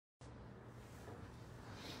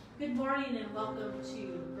Good morning and welcome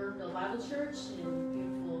to Guerneville Bible Church in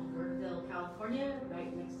beautiful Guerneville, California,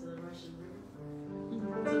 right next to the Russian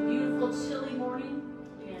River. It's a beautiful, chilly morning,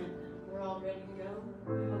 and we're all ready to go.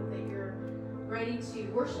 We hope that you're ready to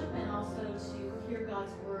worship and also to hear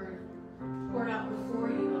God's word poured out before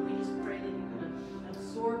you, and we just pray that you can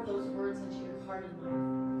absorb those words into your heart and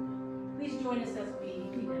life. Please join us as we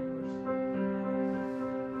begin worship.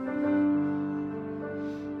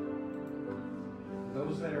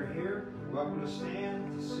 Those that are here, you're welcome to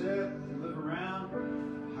stand, to sit, to move around,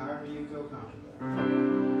 however you feel comfortable.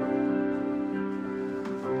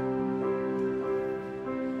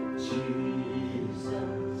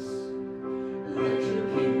 Jesus, let your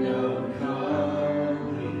kingdom come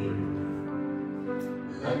here.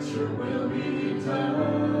 Let your will be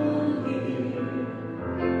done here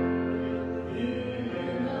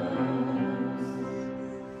in us.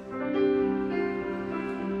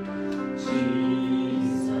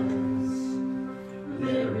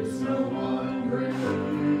 There is no one greater,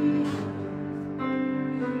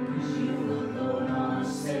 'cause you alone are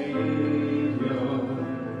Savior.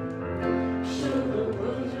 Show the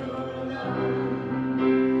world your love.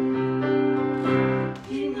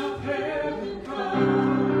 King of heaven,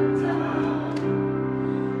 come down.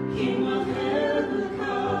 King of heaven,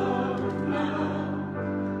 come now.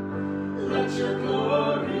 Let your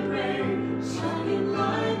glory reign, shining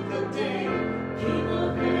like the day.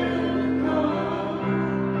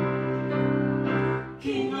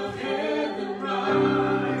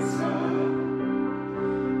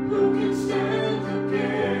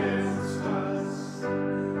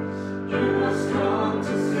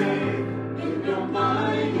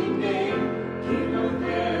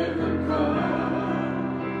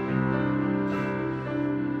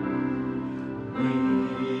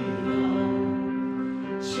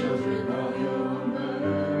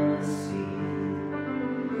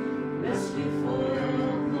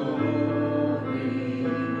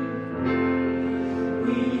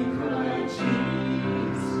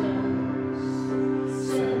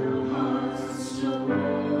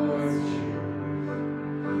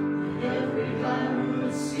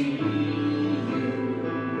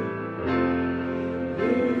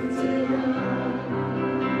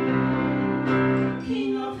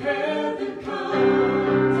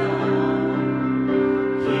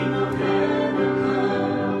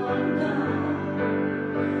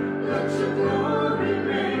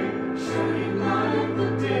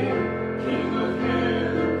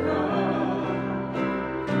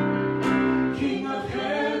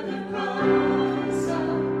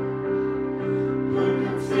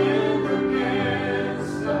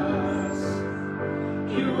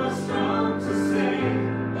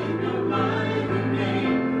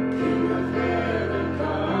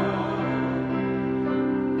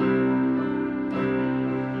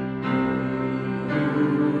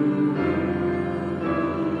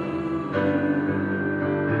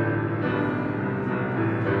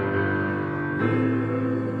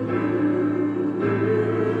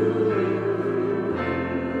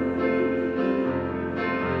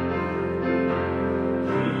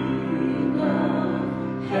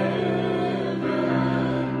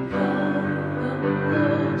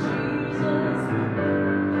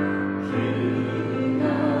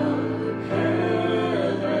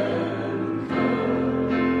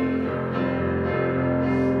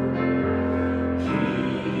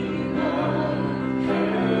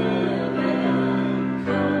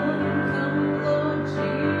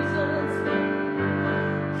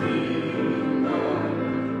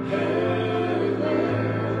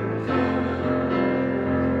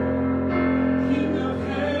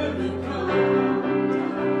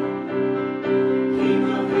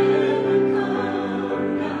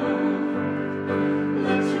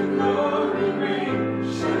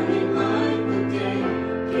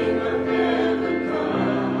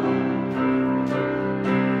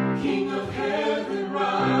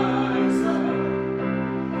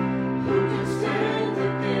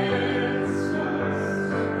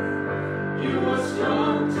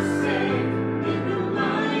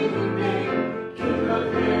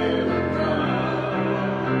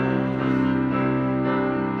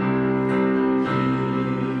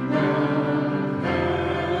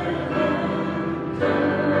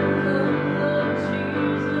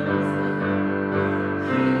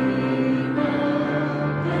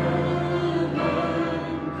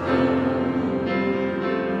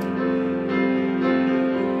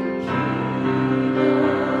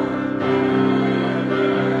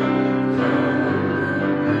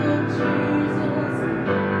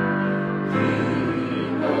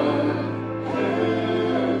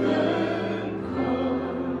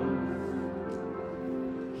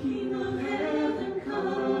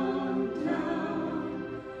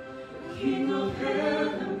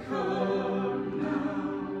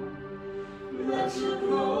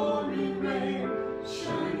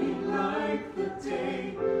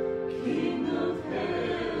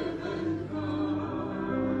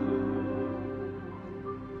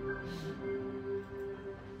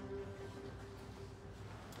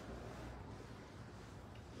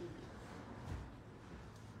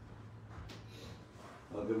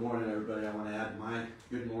 Well, good morning, everybody. I want to add my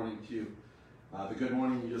good morning to the good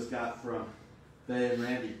morning you just got from Faye and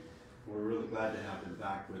Randy. We're really glad to have them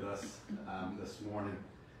back with us this morning.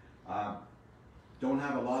 Don't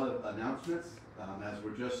have a lot of announcements as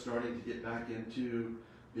we're just starting to get back into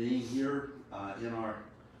being here in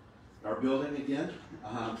our building again.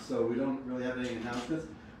 So we don't really have any announcements.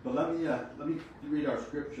 But let me read our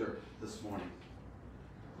scripture this morning.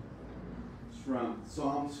 It's from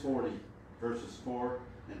Psalms 40. Verses 4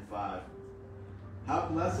 and 5. How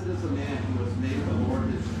blessed is the man who has made the Lord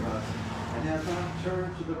his trust, and has not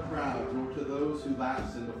turned to the proud, nor to those who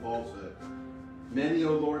lapse into falsehood. Many,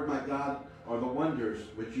 O Lord my God, are the wonders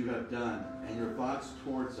which you have done, and your thoughts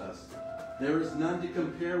towards us. There is none to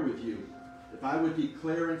compare with you. If I would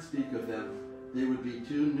declare and speak of them, they would be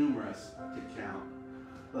too numerous to count.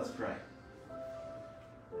 Let's pray.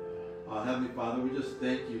 Heavenly Father, we just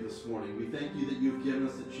thank you this morning. We thank you that you've given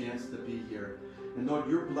us a chance to be here. And Lord,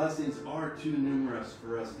 your blessings are too numerous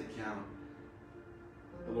for us to count.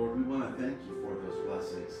 But Lord, we want to thank you for those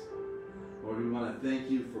blessings. Lord, we want to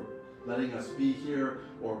thank you for letting us be here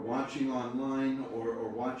or watching online or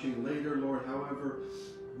watching later, Lord. However,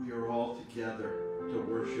 we are all together to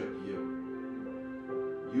worship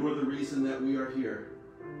you. You are the reason that we are here.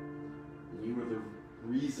 And you are the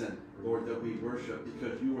reason, Lord, that we worship,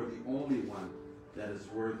 because you are the only one that is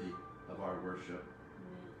worthy of our worship.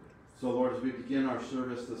 So, Lord, as we begin our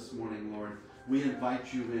service this morning, Lord, we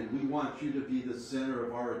invite you in. We want you to be the center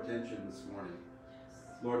of our attention this morning.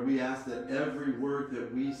 Lord, we ask that every word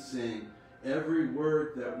that we sing, every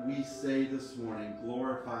word that we say this morning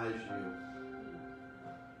glorifies you.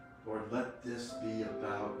 Lord, let this be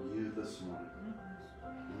about you this morning.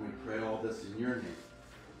 And we pray all this in your name.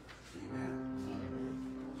 Amen.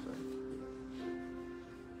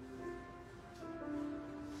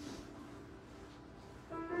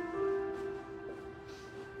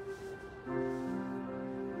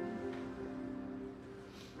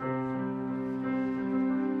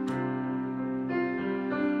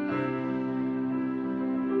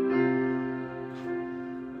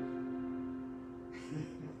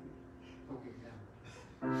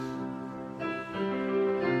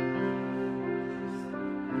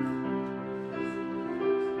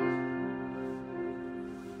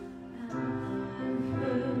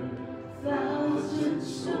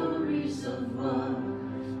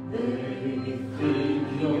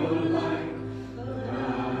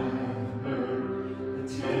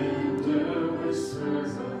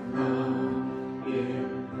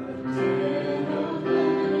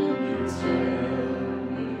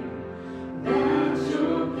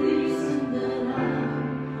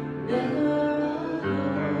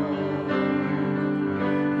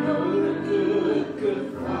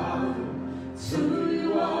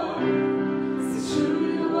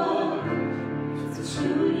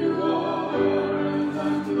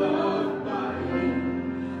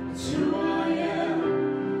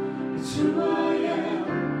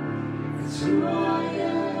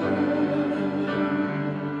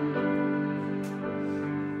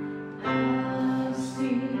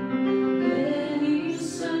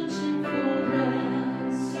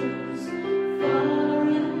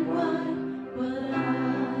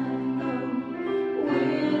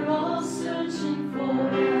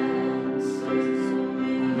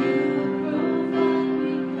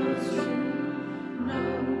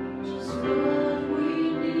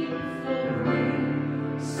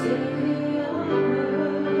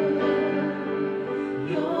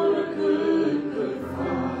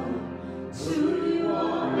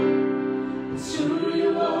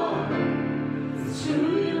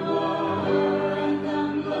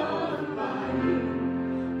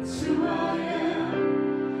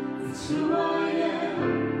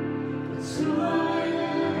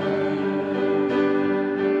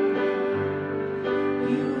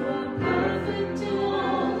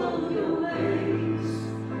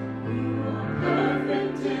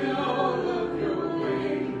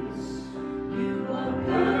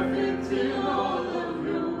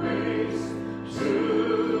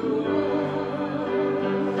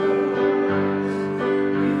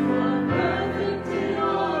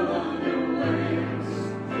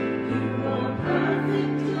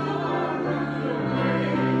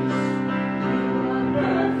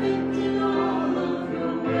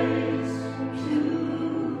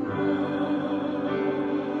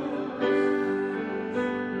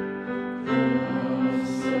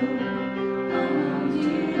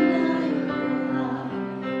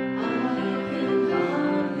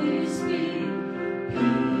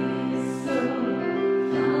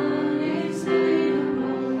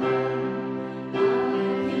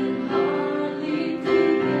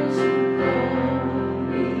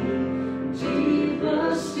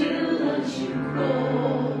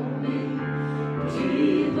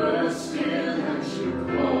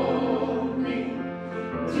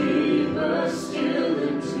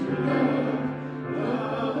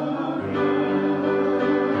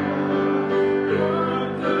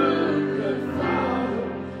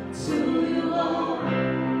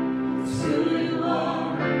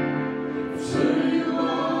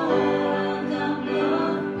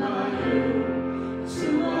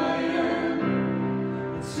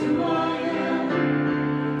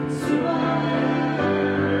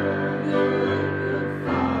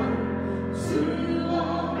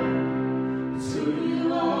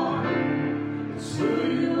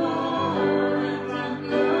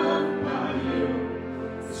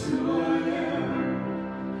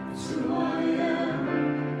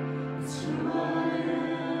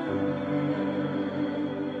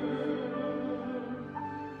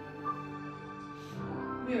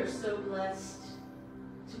 We are so blessed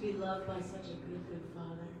to be loved by such a good, good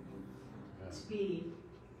Father. To be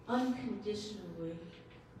unconditionally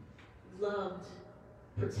loved,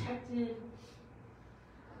 protected.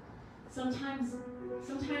 Sometimes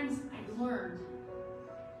I've learned,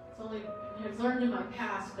 I've learned in my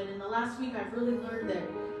past, but in the last week I've really learned that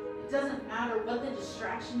it doesn't matter what the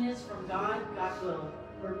distraction is from God, God will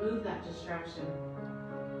remove that distraction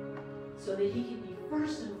so that He can be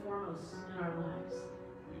first and foremost in our lives.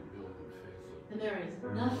 And there is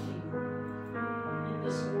nothing in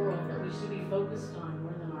this world that we should be focused on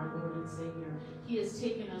more than our Lord and Savior. He has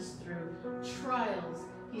taken us through trials.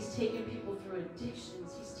 He's taken people through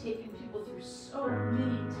addictions. He's taken people through so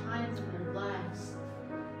many times in their lives.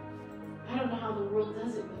 I don't know how the world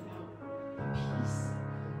does it without the peace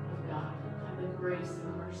of God and the grace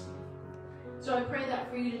and mercy. So I pray that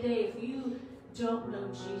for you today. If you don't know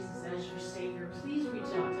Jesus as your Savior, please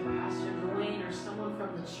reach out to Pastor Dwayne or someone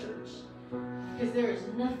from the church. Because there is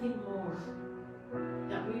nothing more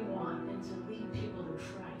that we want than to lead people to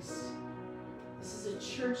Christ. This is a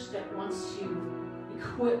church that wants to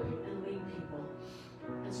equip and lead people.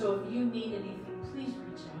 And so if you need anything, please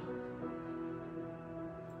reach out.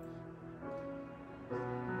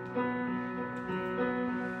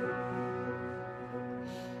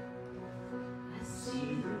 I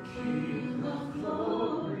see the King of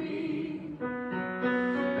Glory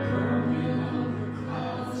coming on the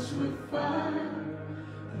clouds with fire.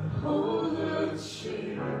 The whole earth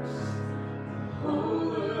shakes, the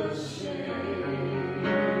whole earth shakes.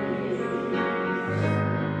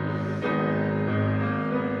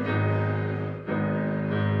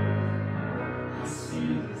 I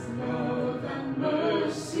see His love and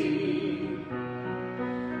mercy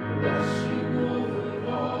rushing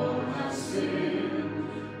over all my sin.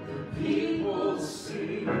 The people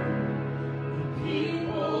sing, the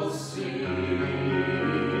people sing.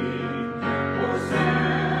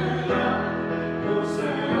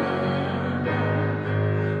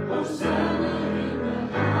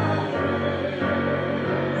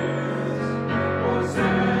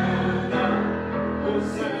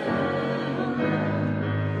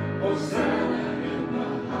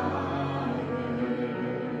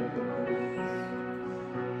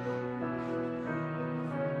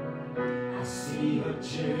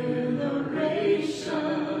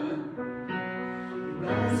 Generation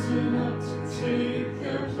rising up to take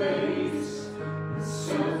their place with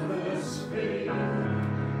selfless faith,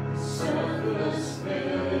 selfless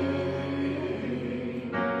faith.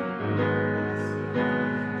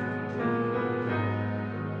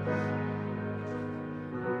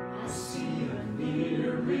 I see a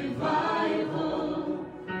near revival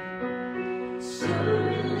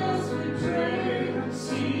stirring as we pray and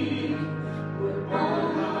sing. We're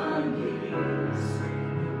all our needs,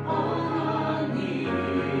 all our needs.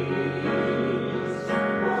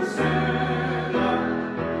 Hosanna,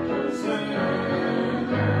 Hosanna,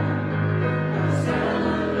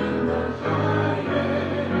 Hosanna in the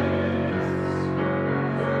highest.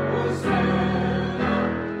 Hosanna,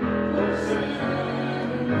 Hosanna,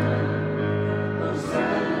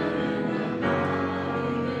 Hosanna in the highest.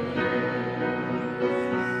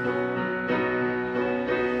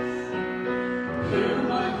 Hear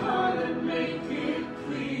my heart and make it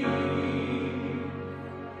clean.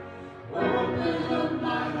 Open up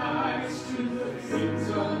my eyes to the things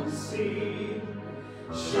unseen.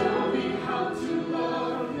 Show me how to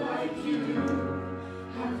love like you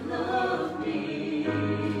have loved me.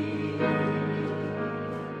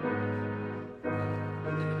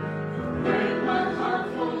 Break my heart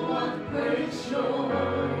for what breaks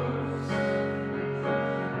yours.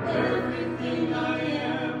 Everything I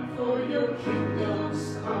am for your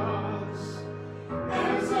kingdom's cause.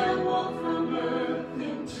 As I walk from earth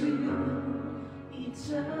into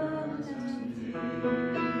eternity.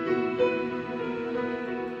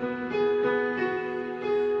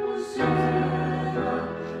 Hosanna,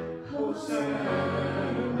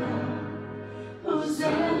 Hosanna,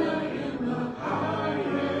 Hosanna in the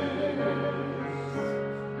highest.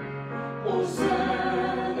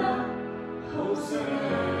 Hosanna,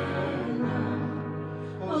 Hosanna,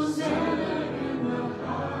 Hosanna in the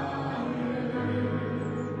highest.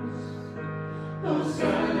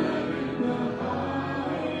 Hosanna in the highest.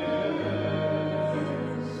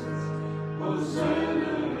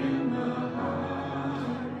 Hosanna in the highest.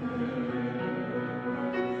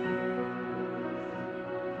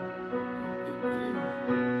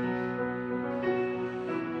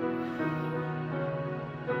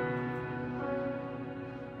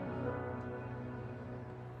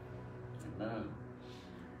 Amen.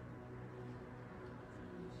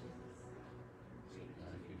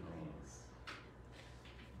 Thank you,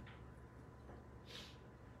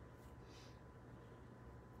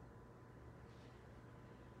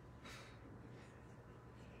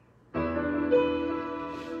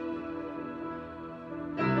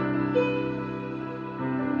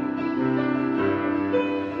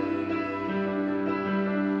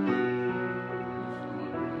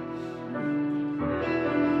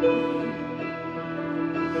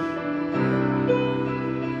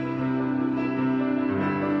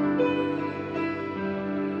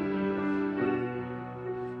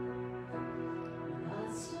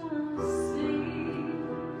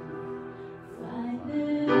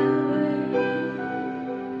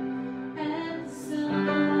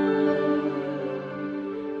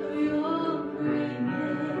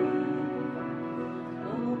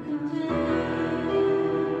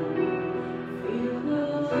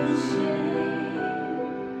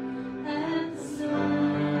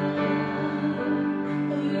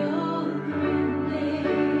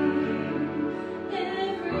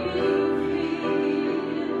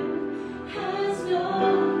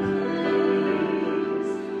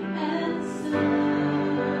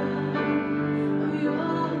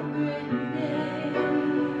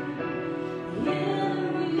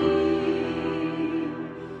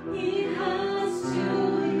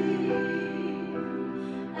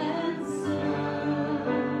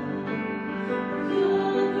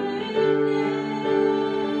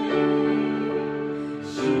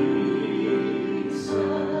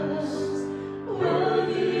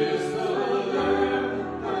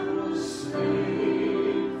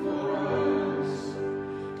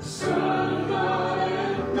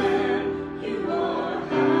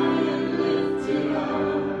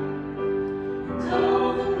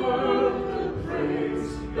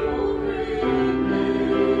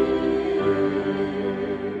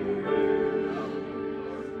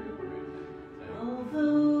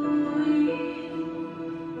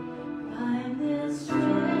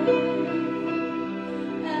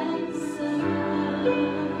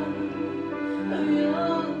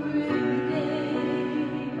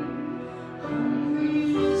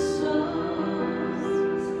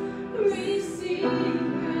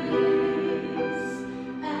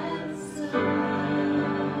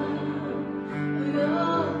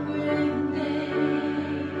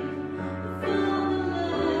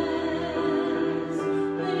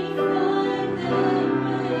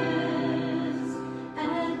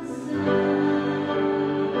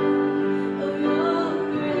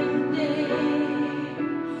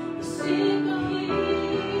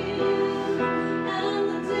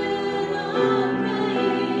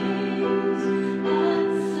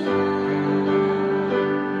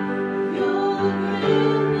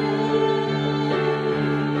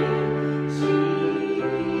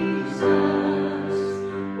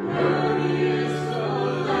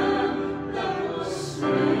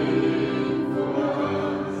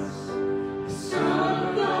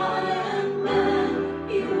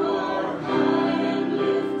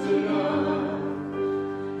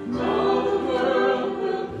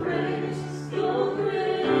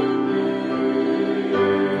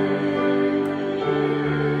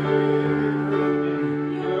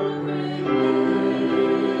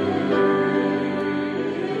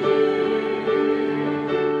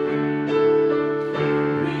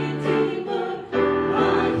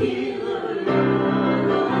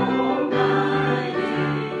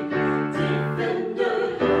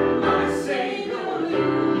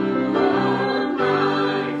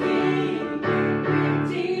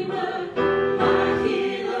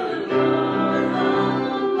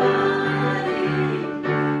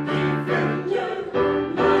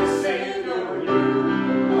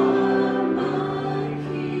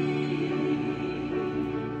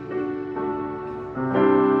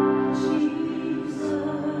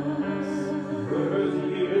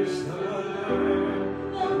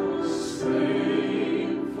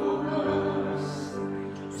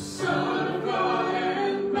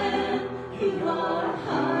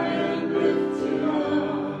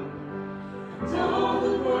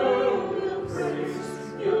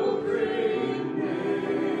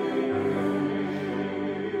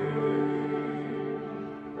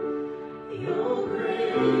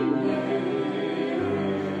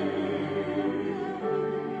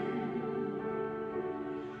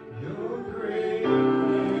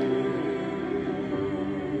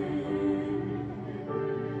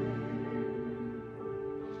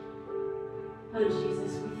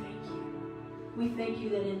 We thank you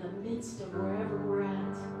that in the midst of wherever we're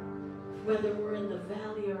at, whether we're in the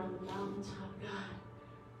valley or on the mountaintop, God,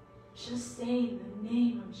 just saying the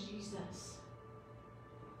name of Jesus,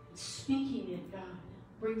 speaking it, God,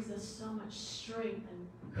 brings us so much strength and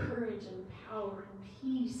courage and power and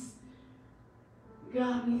peace.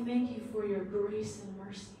 God, we thank you for your grace and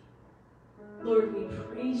mercy. Lord, we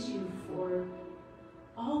praise you for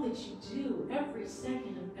all that you do every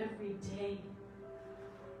second of every day.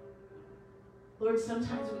 Lord,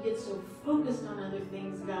 sometimes we get so focused on other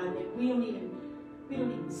things, God, that we don't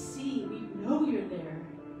even see. We know you're there.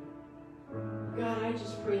 God, I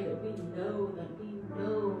just pray that we know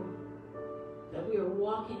that we are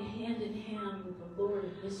walking hand in hand with the Lord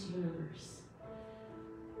of this universe.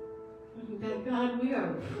 That, God, we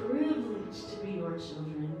are privileged to be your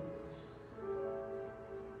children.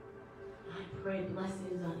 I pray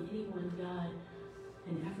blessings on anyone, God,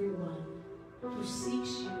 and everyone who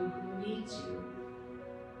seeks you, who needs you.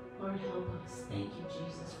 Lord, help us. Thank you,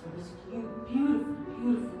 Jesus, for this beautiful,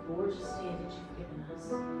 beautiful, gorgeous day that you've given us.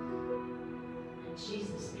 And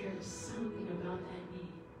Jesus, there is something about that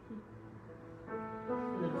name.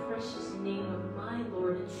 In the precious name of my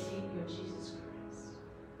Lord and Savior, Jesus Christ.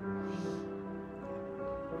 Amen.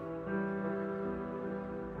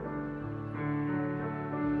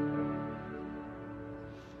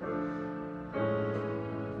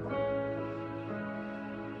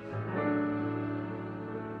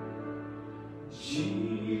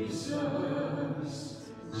 Jesus,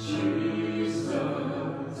 Jesus,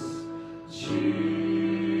 Jesus,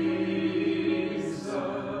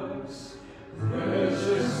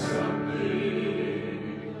 precious something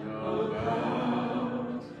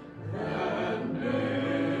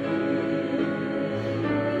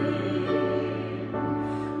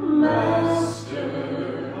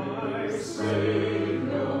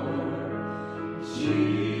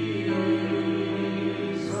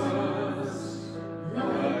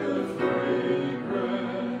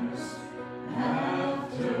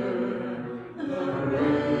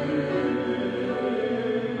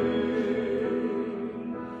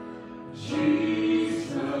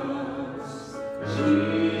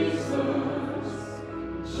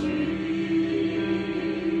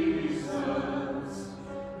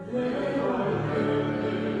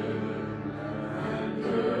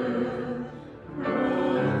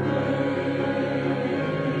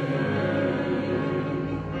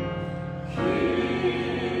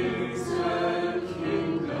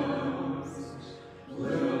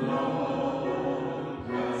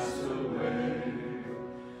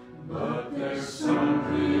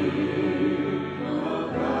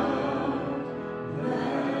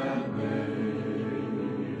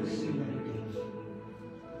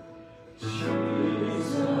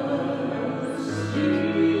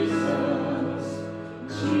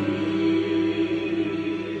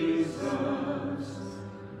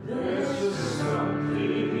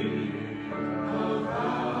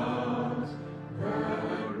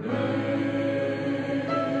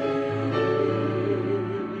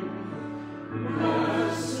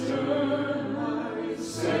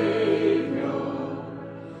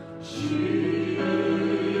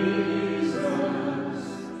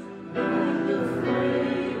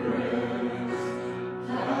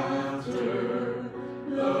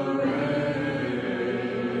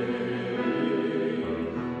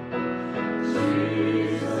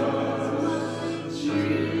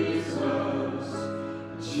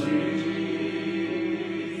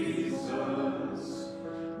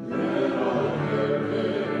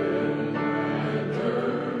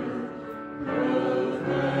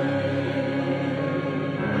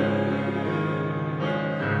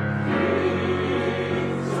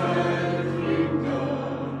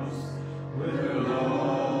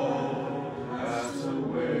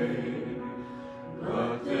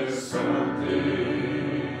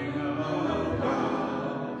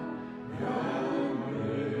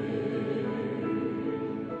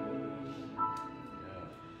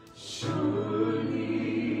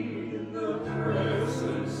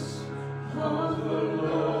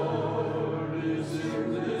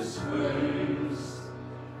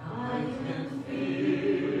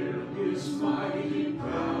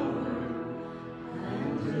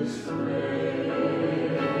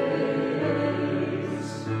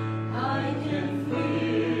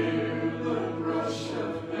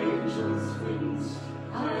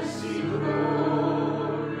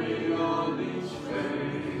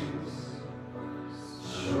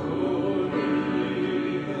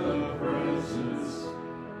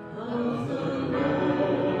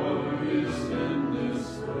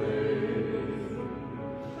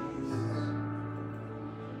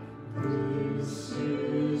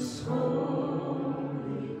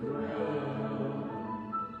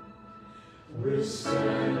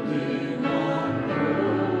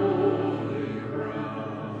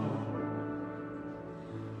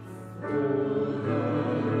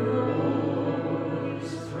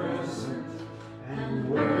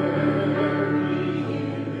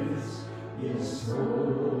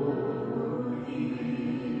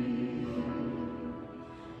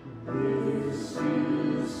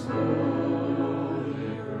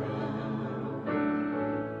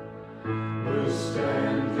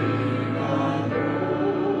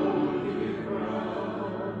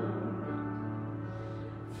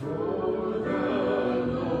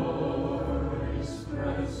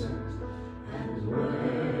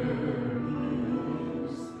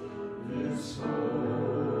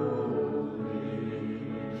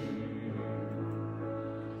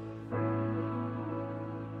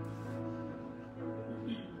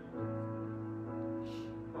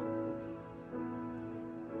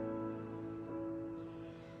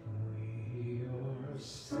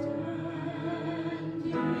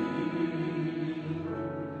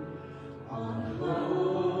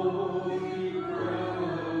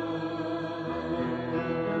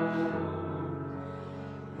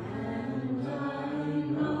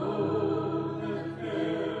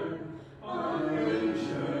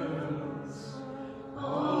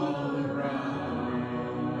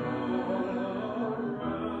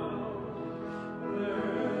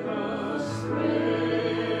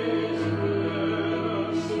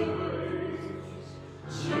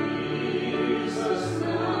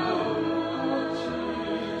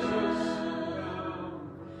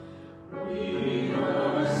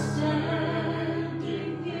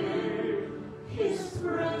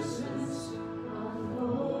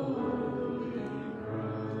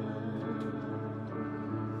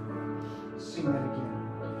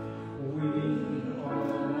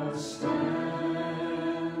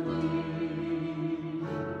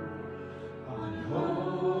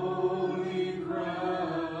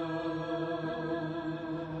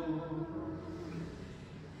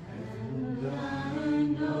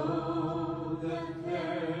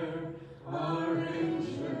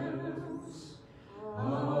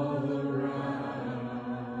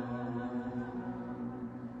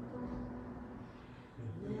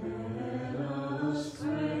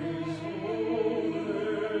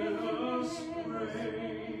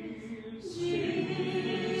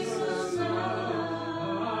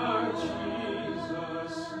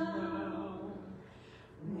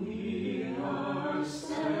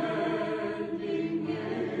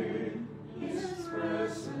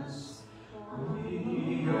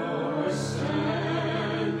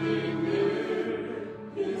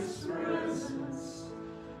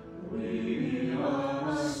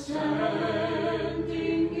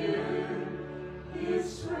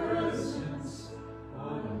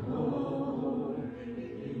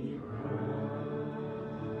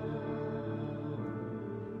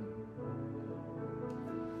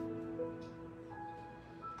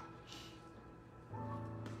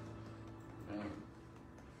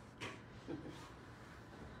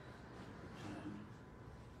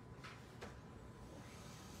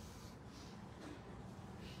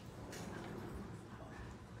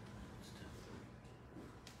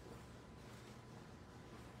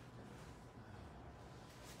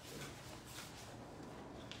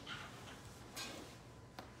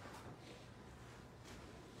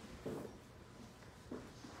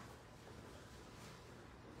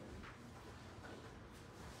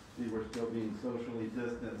We're still being socially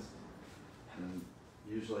distanced, and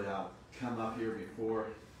usually I'll come up here before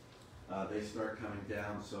they start coming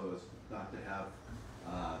down, so as not to have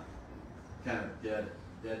kind of dead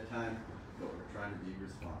time, but we're trying to be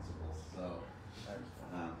responsible. So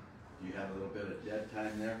you have a little bit of dead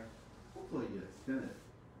time there. Hopefully you spend it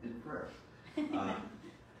in prayer.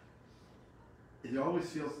 It always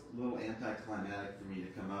feels a little anticlimactic for me to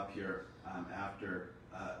come up here after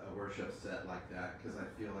a worship set like that, because I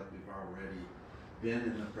feel like we've already been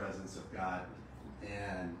in the presence of God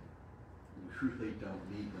and we really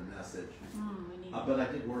don't need the message. But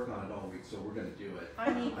I did work on it all week, so we're going to do it.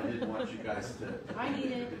 I didn't want you guys to. I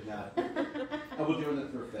need it. I was doing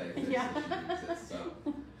it for faith. Yeah. So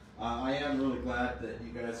I am really glad that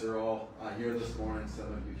you guys are all here this morning.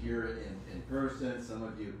 Some of you here in person, some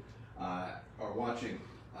of you are watching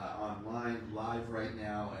online live right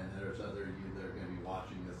now, and there's other of you that are going to be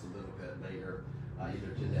watching this a little bit later,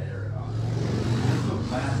 either today or I'm so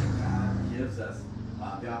glad that God gives us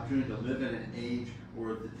the opportunity to live in an age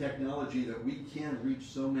where the technology that we can reach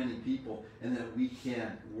so many people and that we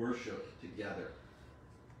can worship together.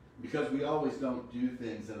 Because we always don't do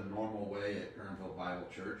things in a normal way at Guerneville Bible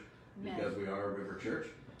Church. because we are a river church.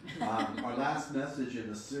 Our last message in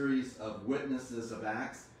the series of witnesses of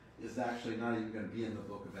Acts is actually not even going to be in the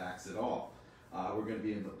book of Acts at all. We're going to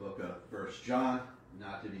be in the book of 1 John,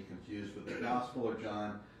 not to be confused with the Gospel of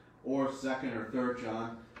John, or 2nd or 3rd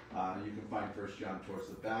John. You can find 1 John towards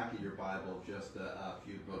the back of your Bible, just a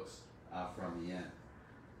few books from the end.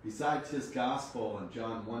 Besides his Gospel in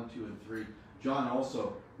John 1, 2, and 3, John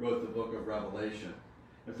also wrote the book of Revelation.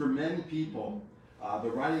 And for many people, the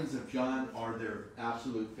writings of John are their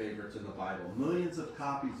absolute favorites in the Bible. Millions of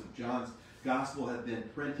copies of John's Gospel have been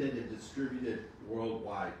printed and distributed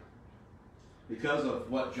worldwide. Because of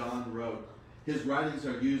what John wrote, his writings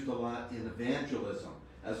are used a lot in evangelism,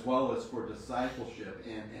 as well as for discipleship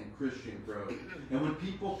and Christian growth. And when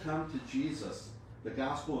people come to Jesus, the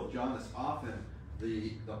Gospel of John is often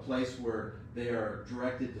the place where they are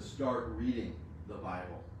directed to start reading the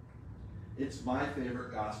Bible. It's my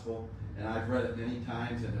favorite Gospel, and I've read it many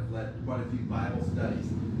times and have led quite a few Bible studies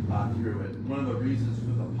through it. One of the reasons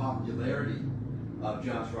for the popularity of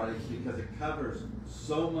John's writings is because it covers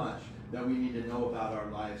so much that we need to know about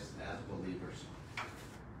our lives as believers.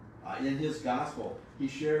 In his Gospel, he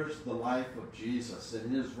shares the life of Jesus. And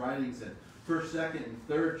in his writings in 1st, 2nd, and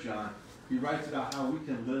 3rd John, he writes about how we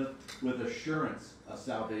can live with assurance of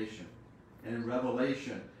salvation. And in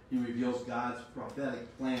Revelation, he reveals God's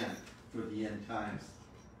prophetic plan for the end times.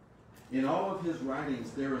 In all of his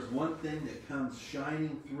writings, there is one thing that comes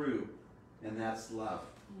shining through, and that's love.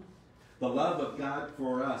 The love of God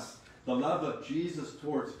for us, the love of Jesus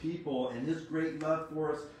towards people, and his great love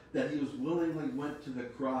for us that he was willingly went to the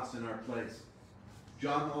cross in our place.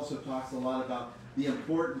 John also talks a lot about the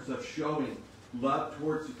importance of showing love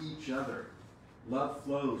towards each other. Love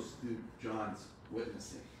flows through John's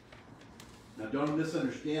witnessing. Now, don't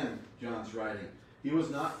misunderstand John's writing. He was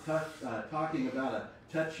not talking about a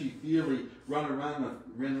touchy-feely, run around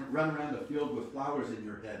the field with flowers in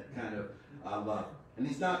your head kind of love. And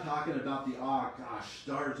he's not talking about the, oh gosh,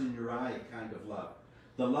 stars in your eye kind of love.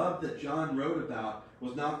 The love that John wrote about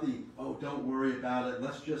was not the, oh, don't worry about it,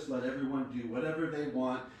 let's just let everyone do whatever they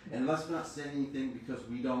want, and let's not say anything because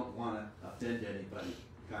we don't want to offend anybody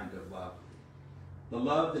kind of love. The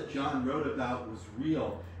love that John wrote about was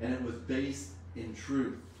real, and it was based in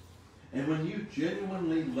truth. And when you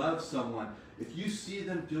genuinely love someone, if you see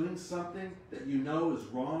them doing something that you know is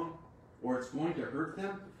wrong or it's going to hurt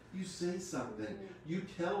them, you say something. You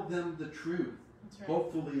tell them the truth, right.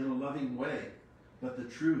 Hopefully in a loving way, but the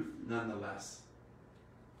truth nonetheless.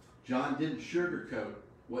 John didn't sugarcoat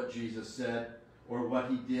what Jesus said or what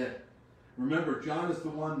he did. Remember, John is the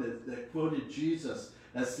one that quoted Jesus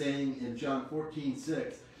as saying in John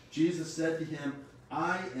 14:6, Jesus said to him,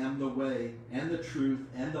 I am the way and the truth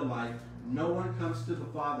and the life. No one comes to the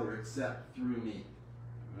Father except through me.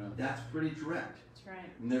 Well, that's pretty direct. That's right.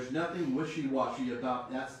 And there's nothing wishy-washy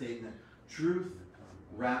about that statement. Truth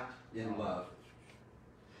wrapped in love.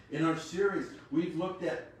 In our series, we've looked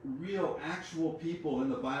at real, actual people in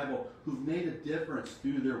the Bible who've made a difference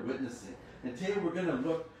through their witnessing. And today we're going to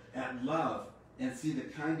look at love and see the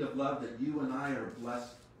kind of love that you and I are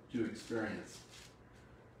blessed to experience.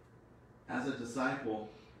 As a disciple,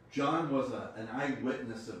 John was an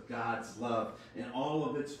eyewitness of God's love in all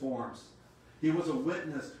of its forms. He was a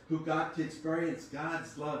witness who got to experience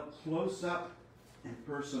God's love close up and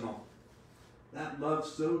personal. That love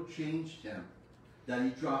so changed him that he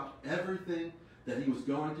dropped everything that he was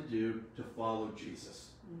going to do to follow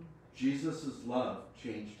Jesus. Jesus' love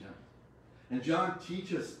changed him. And John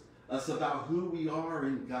teaches us about who we are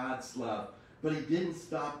in God's love. But he didn't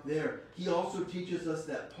stop there. He also teaches us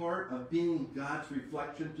that part of being God's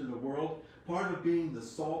reflection to the world, part of being the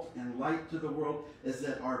salt and light to the world, is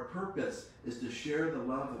that our purpose is to share the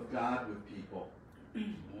love of God with people.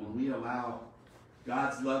 When we allow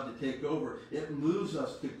God's love to take over, it moves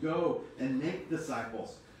us to go and make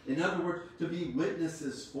disciples. In other words, to be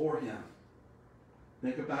witnesses for him.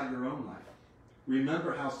 Think about your own life.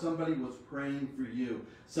 Remember how somebody was praying for you.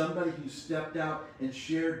 Somebody who stepped out and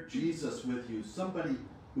shared Jesus with you. Somebody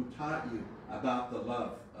who taught you about the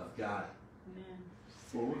love of God. Amen.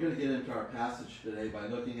 Well, we're going to get into our passage today by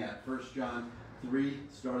looking at 1 John 3,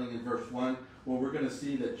 starting in verse 1, where we're going to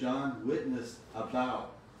see that John witnessed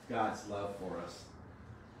about God's love for us.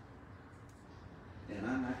 And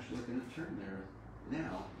I'm actually going to turn there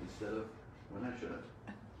now instead of when I should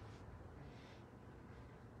have.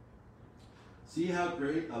 See how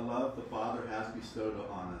great a love the Father has bestowed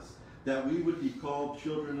upon us, that we would be called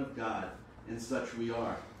children of God, and such we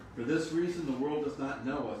are. For this reason the world does not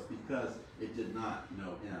know us, because it did not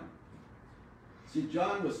know him. See,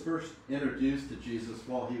 John was first introduced to Jesus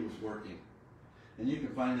while he was working. And you can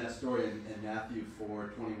find that story in Matthew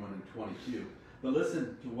 4, 21 and 22. But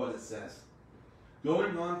listen to what it says.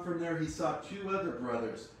 Going on from there, he saw two other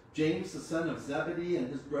brothers, James the son of Zebedee and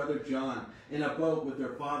his brother John, in a boat with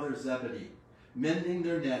their father Zebedee, mending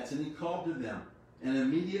their nets, and he called to them. And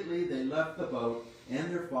immediately they left the boat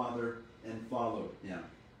and their father and followed him.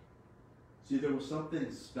 See, there was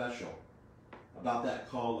something special about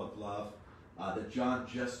that call of love that John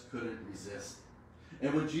just couldn't resist.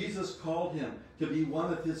 And when Jesus called him to be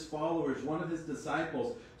one of his followers, one of his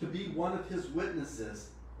disciples, to be one of his witnesses,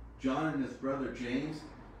 John and his brother James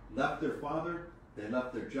left their father, they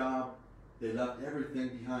left their job, they left everything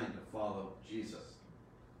behind to follow Jesus.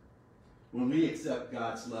 When we accept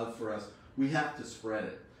God's love for us, we have to spread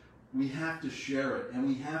it. We have to share it, and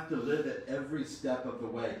we have to live it every step of the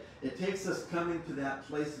way. It takes us coming to that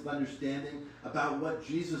place of understanding about what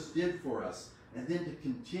Jesus did for us, and then to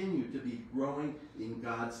continue to be growing in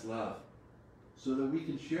God's love so that we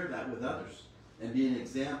can share that with others and be an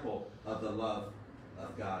example of the love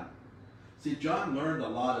of God. See, John learned a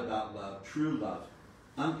lot about love, true love,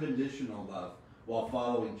 unconditional love, while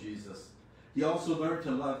following Jesus. He also learned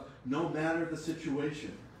to love no matter the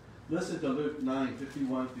situation. Listen to Luke 9,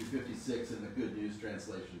 51 through 56 in the Good News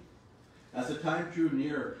translation. As the time drew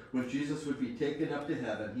near when Jesus would be taken up to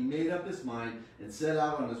heaven, he made up his mind and set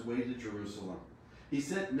out on his way to Jerusalem. He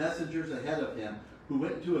sent messengers ahead of him who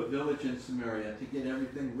went to a village in Samaria to get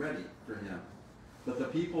everything ready for him. But the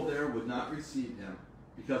people there would not receive him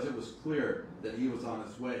because it was clear that he was on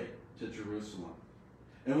his way to Jerusalem.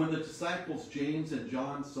 And when the disciples James and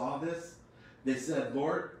John saw this, they said,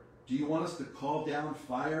 "Lord, do you want us to call down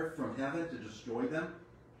fire from heaven to destroy them?"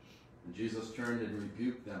 And Jesus turned and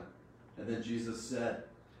rebuked them. And then Jesus said,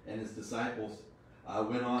 and his disciples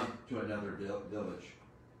went on to another village.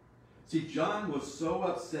 See, John was so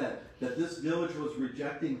upset that this village was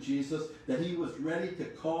rejecting Jesus that he was ready to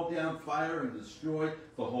call down fire and destroy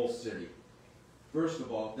the whole city. First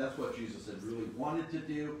of all, if that's what Jesus had really wanted to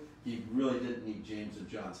do, he really didn't need James and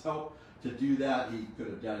John's help. To do that, he could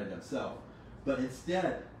have done it himself. But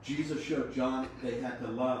instead, Jesus showed John they had to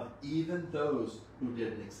love even those who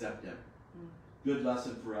didn't accept him. Good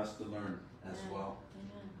lesson for us to learn as well.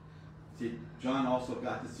 Amen. See, John also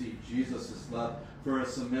got to see Jesus' love for a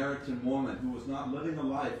Samaritan woman who was not living a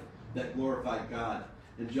life that glorified God.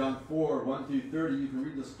 In John 4, 1 through 30, you can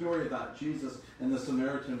read the story about Jesus and the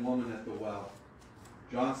Samaritan woman at the well.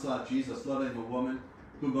 John saw Jesus loving a woman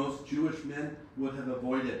who most Jewish men would have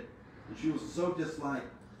avoided. And she was so disliked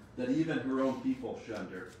that even her own people shunned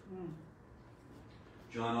her.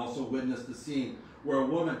 John also witnessed the scene where a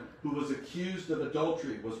woman who was accused of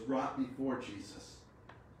adultery was brought before Jesus.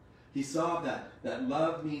 He saw that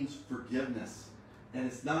love means forgiveness,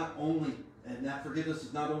 and that forgiveness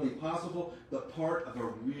is not only possible, but part of a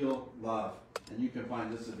real love. And you can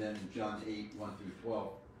find this event in John 8, 1 through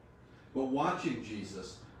 12. But watching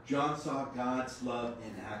Jesus, John saw God's love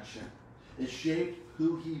in action. It shaped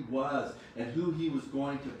who he was and who he was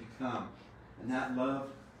going to become. And that love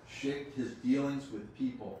shaped his dealings with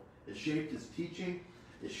people. It shaped his teaching.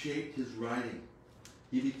 It shaped his writing.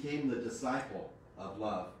 He became the disciple of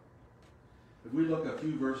love. If we look a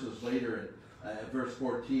few verses later at verse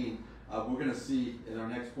 14, we're going to see in our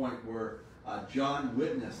next point where John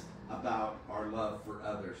witnessed about our love for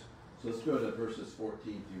others. So let's go to verses 14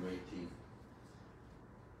 through 18.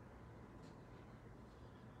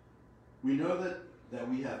 We know that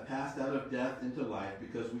we have passed out of death into life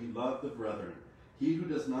because we love the brethren. He who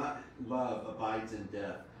does not love abides in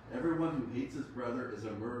death. Everyone who hates his brother is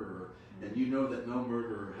a murderer, and you know that no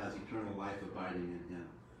murderer has eternal life abiding in him.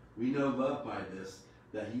 We know love by this,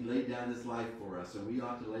 that he laid down his life for us, and we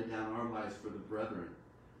ought to lay down our lives for the brethren.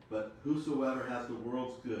 But whosoever has the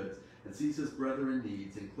world's goods and sees his brother in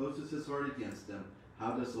needs and closes his heart against him,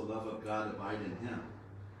 how does the love of God abide in him?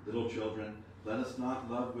 Little children, let us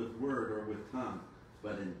not love with word or with tongue,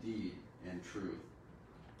 but in deed and truth.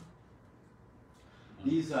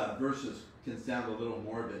 These verses can sound a little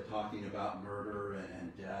morbid, talking about murder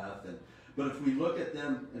and death, but if we look at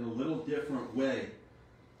them in a little different way,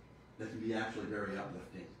 they can be actually very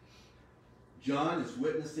uplifting. John is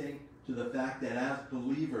witnessing to the fact that as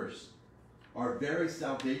believers, our very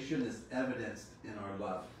salvation is evidenced in our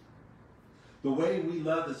love. The way we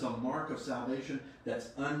love is a mark of salvation that's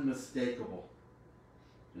unmistakable.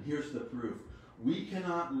 And here's the proof. We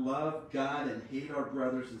cannot love God and hate our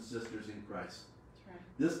brothers and sisters in Christ. That's right.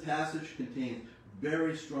 This passage contains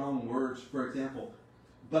very strong words. For example,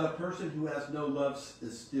 but a person who has no love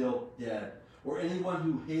is still dead. Or anyone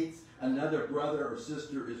who hates another brother or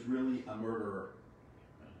sister is really a murderer.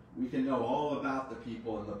 We can know all about the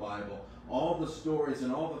people in the Bible, all the stories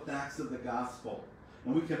and all the facts of the gospel.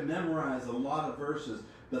 And we can memorize a lot of verses,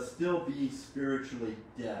 but still be spiritually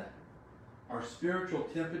dead. Our spiritual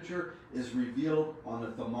temperature is revealed on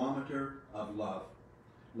the thermometer of love.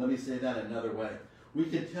 Let me say that another way. We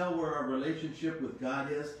can tell where our relationship with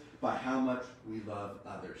God is by how much we love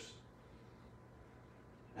others.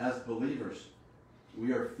 As believers,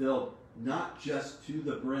 we are filled not just to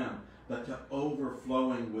the brim, but to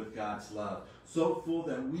overflowing with God's love. So full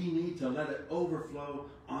that we need to let it overflow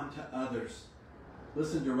onto others.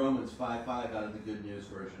 Listen to Romans 5:5 out of the Good News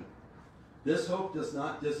Version. This hope does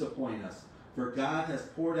not disappoint us, for God has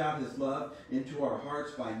poured out his love into our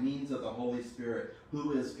hearts by means of the Holy Spirit,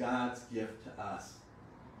 who is God's gift to us.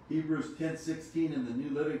 Hebrews 10:16 in the New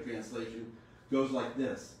Living Translation goes like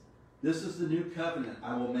this. This is the new covenant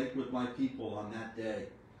I will make with my people on that day,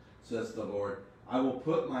 says the Lord. I will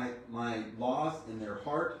put my laws in their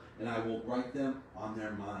heart, and I will write them on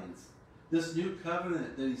their minds. This new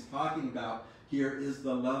covenant that he's talking about here is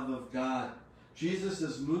the love of God. Jesus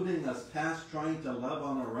is moving us past trying to love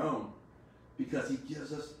on our own because he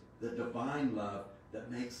gives us the divine love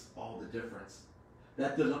that makes all the difference.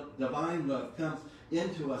 That the divine love comes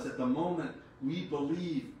into us at the moment we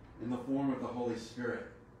believe in the form of the Holy Spirit.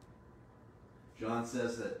 John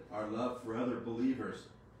says that our love for other believers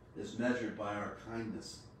is measured by our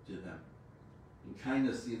kindness to them. And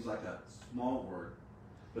kindness seems like a small word,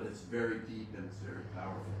 but it's very deep and it's very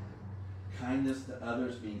powerful. Kindness to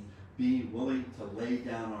others means being willing to lay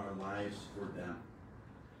down our lives for them.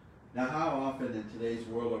 Now, how often in today's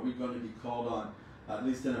world are we going to be called on, at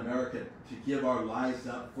least in America, to give our lives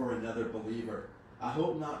up for another believer? I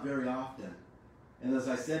hope not very often. And as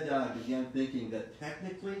I said that, I began thinking that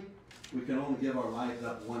technically we can only give our lives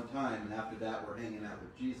up one time, and after that we're hanging out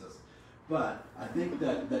with Jesus. But I think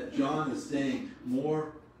that John is saying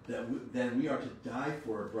more than we are to die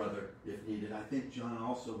for a brother if needed. I think John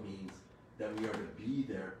also means that we are to be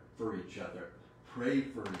there for each other, pray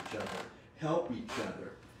for each other, help each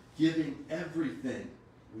other, giving everything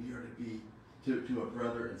we are to be to a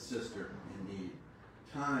brother and sister in need.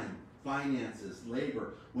 Time, finances,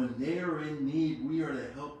 labor. When they are in need, we are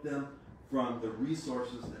to help them from the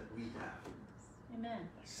resources that we have. Amen.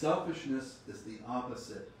 Selfishness is the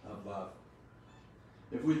opposite of love.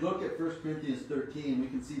 If we look at 1 Corinthians 13, we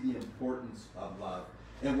can see the importance of love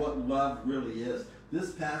and what love really is.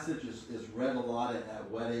 This passage is read a lot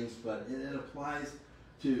at weddings, but it applies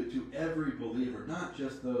to every believer, not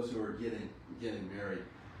just those who are getting married.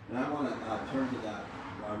 And I want to turn to that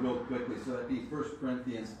real quickly. So that'd be 1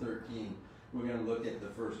 Corinthians 13. We're going to look at the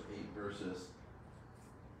first 8 verses.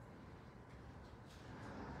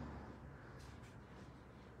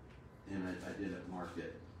 And I didn't mark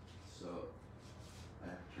it, so I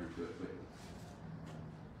have to turn to it quickly.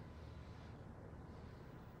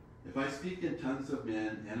 If I speak in tongues of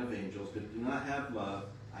men and of angels, but do not have love,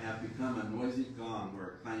 I have become a noisy gong or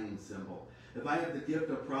a clanging cymbal. If I have the gift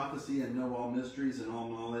of prophecy and know all mysteries and all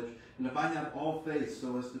knowledge, and if I have all faith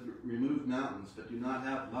so as to remove mountains, but do not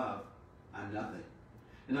have love, I'm nothing.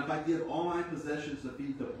 And if I give all my possessions to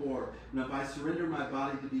feed the poor, and if I surrender my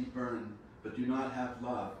body to be burned, but do not have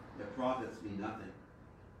love, it profits me nothing.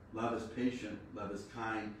 Love is patient, love is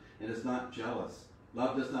kind, and is not jealous.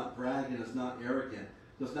 Love does not brag and is not arrogant,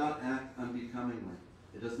 does not act unbecomingly.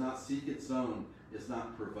 It does not seek its own, is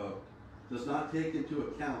not provoked, does not take into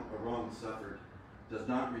account a wrong suffered, does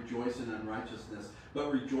not rejoice in unrighteousness,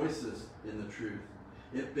 but rejoices in the truth.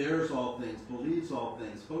 It bears all things, believes all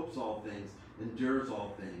things, hopes all things, endures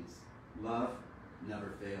all things. Love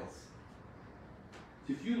never fails.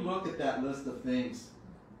 If you look at that list of things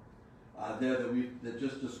there that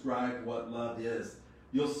just described what love is,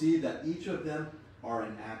 you'll see that each of them are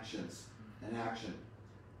in actions. An action.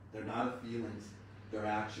 They're not feelings, they're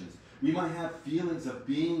actions. We might have feelings of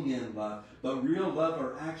being in love, but real love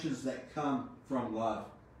are actions that come from love.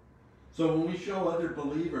 So when we show other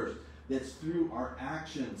believers, it's through our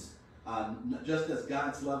actions, just as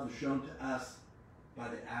God's love was shown to us by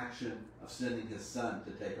the action of sending his son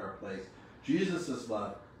to take our place. Jesus'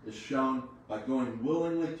 love is shown by going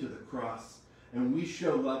willingly to the cross. And we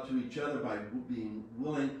show love to each other by being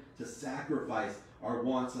willing to sacrifice our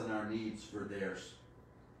wants and our needs for theirs.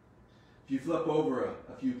 If you flip over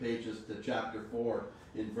a few pages to chapter 4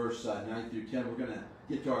 in verse 9 through 10, we're going to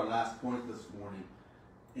get to our last point this morning.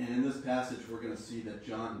 And in this passage, we're going to see that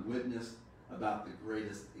John witnessed about the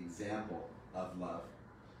greatest example of love.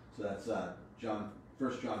 So that's 1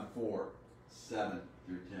 John 4, 7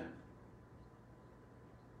 through 10.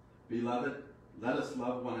 Beloved, let us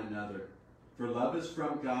love one another. For love is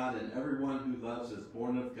from God, and everyone who loves is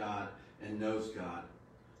born of God and knows God.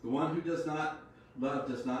 The one who does not love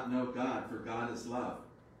does not know God, for God is love.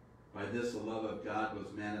 By this the love of God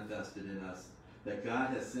was manifested in us, that God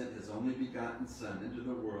has sent his only begotten Son into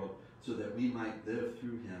the world so that we might live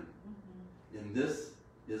through him. And this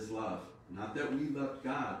is love, not that we loved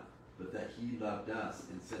God, but that he loved us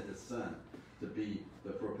and sent his Son to be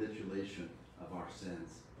the propitiation of our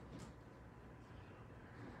sins.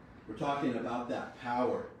 We're talking about that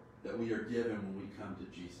power that we are given when we come to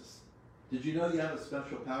Jesus. Did you know you have a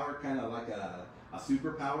special power, kind of like a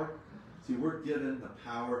superpower? See, we're given the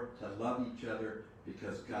power to love each other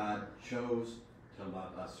because God chose to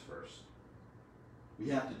love us first. We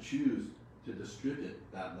have to choose to distribute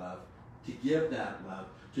that love, to give that love,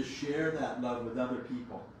 to share that love with other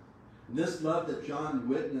people. And this love that John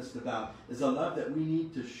witnessed about is a love that we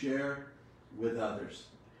need to share with others.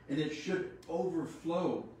 And it should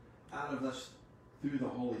overflow out of us through the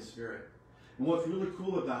Holy Spirit. And what's really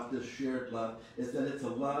cool about this shared love is that it's a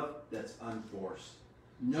love that's unforced.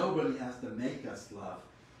 Nobody has to make us love.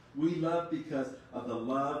 We love because of the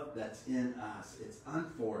love that's in us. It's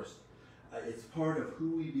unforced. It's part of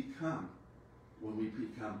who we become when we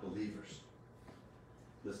become believers.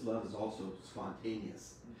 This love is also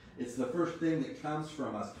spontaneous. It's the first thing that comes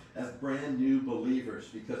from us as brand new believers,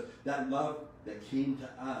 because that love that came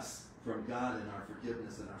to us from God in our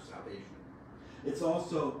forgiveness and our salvation. It's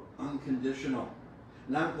also unconditional.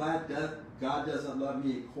 And I'm glad that God doesn't love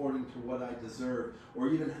me according to what I deserve, or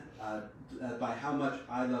even by how much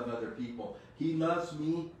I love other people. He loves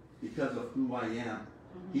me because of who I am.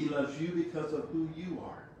 He loves you because of who you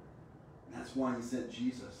are. And that's why he sent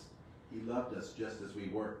Jesus. He loved us just as we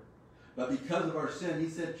were. But because of our sin, he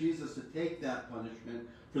sent Jesus to take that punishment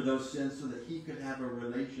for those sins so that he could have a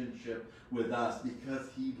relationship with us because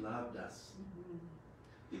he loved us.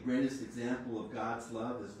 The greatest example of God's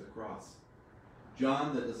love is the cross.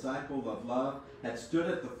 John, the disciple of love, had stood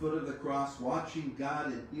at the foot of the cross watching God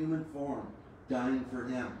in human form, dying for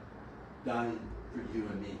him, dying for you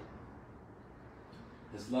and me.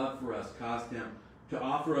 His love for us caused him to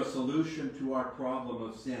offer a solution to our problem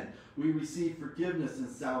of sin. We receive forgiveness and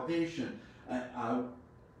salvation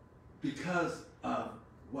because of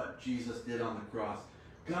what Jesus did on the cross.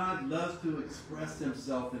 God loves to express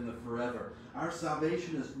himself in the forever. Our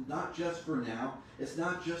salvation is not just for now. It's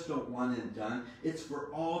not just a one and done. It's for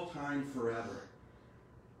all time forever.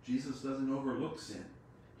 Jesus doesn't overlook sin.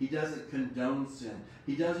 He doesn't condone sin.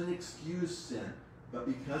 He doesn't excuse sin. But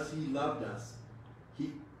because he loved us,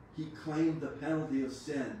 he claimed the penalty of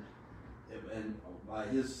sin and by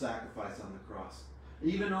his sacrifice on the cross.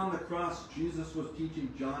 Even on the cross, Jesus was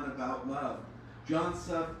teaching John about love. John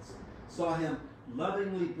saw him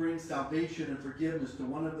lovingly bring salvation and forgiveness to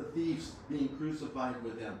one of the thieves being crucified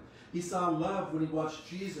with him. He saw love when he watched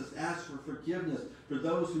Jesus ask for forgiveness for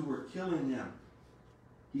those who were killing him.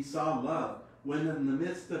 He saw love when in the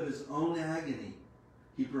midst of his own agony,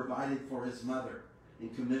 he provided for his mother in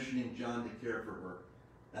commissioning John to care for her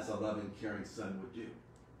as a loving, caring son would do.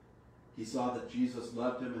 He saw that Jesus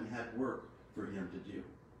loved him and had work for him to do.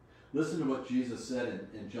 Listen to what Jesus said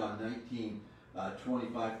in John 19,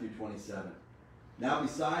 25 through 27. Now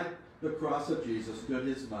beside the cross of Jesus stood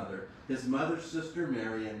his mother's sister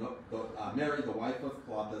Mary, and Mary the wife of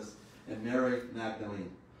Clopas, and Mary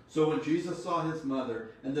Magdalene. So when Jesus saw his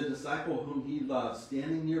mother and the disciple whom he loved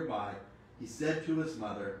standing nearby, he said to his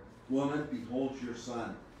mother, "Woman, behold your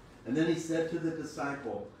son." And then he said to the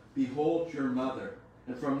disciple, "Behold your mother."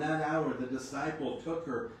 And from that hour the disciple took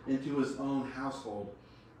her into his own household.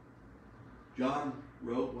 John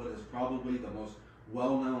wrote what is probably the most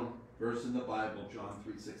well-known verse in the Bible, John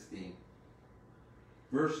 3:16.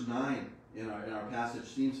 Verse 9 in our passage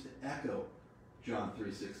seems to echo John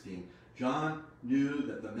 3:16. John knew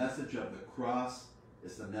that the message of the cross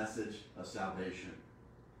is the message of salvation.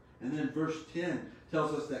 And then verse 10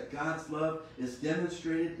 tells us that God's love is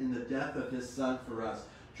demonstrated in the death of his son for us.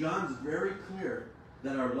 John's very clear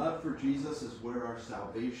that our love for Jesus is where our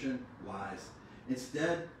salvation lies.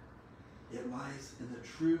 Instead, it lies in the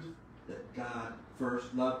truth that God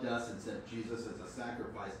first loved us and sent Jesus as a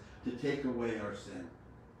sacrifice to take away our sin.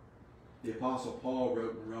 The Apostle Paul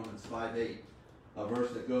wrote in Romans 5:8, a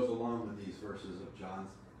verse that goes along with these verses of John's,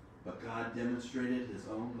 "But God demonstrated his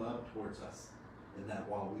own love towards us, in that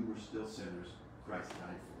while we were still sinners, Christ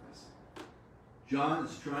died for us." John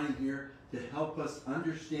is trying here to help us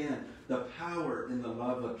understand the power in the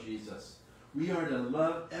love of Jesus. We are to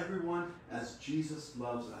love everyone as Jesus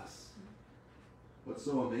loves us. What's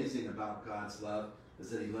so amazing about God's love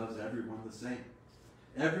is that he loves everyone the same.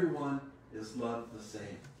 Everyone is loved the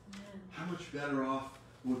same. Amen. How much better off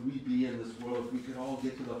would we be in this world if we could all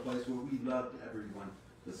get to the place where we loved everyone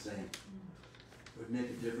the same? It would make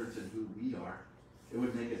a difference in who we are. It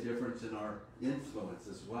would make a difference in our influence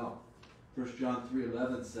as well. 1 John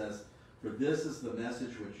 3:11 says, "For this is the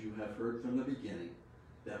message which you have heard from the beginning,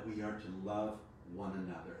 that we are to love one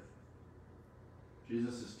another."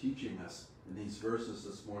 Jesus is teaching us in these verses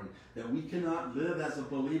this morning that we cannot live as a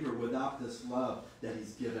believer without this love that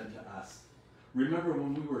he's given to us. Remember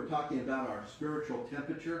when we were talking about our spiritual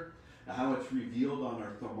temperature, how it's revealed on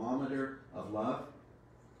our thermometer of love?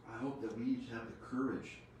 I hope that we each have the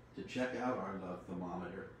courage to check out our love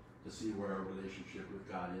thermometer to see where our relationship with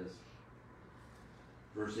God is.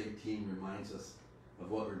 Verse 18 reminds us of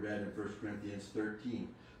what we read in 1 Corinthians 13,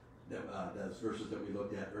 those verses that we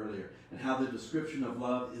looked at earlier, and how the description of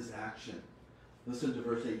love is action. Listen to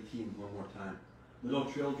verse 18 one more time.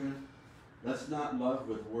 "Little children, let's not love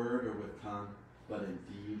with word or with tongue, but in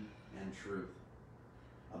deed and truth."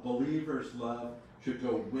 A believer's love should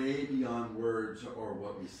go way beyond words or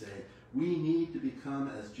what we say. We need to become,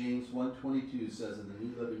 as James 1:22 says in the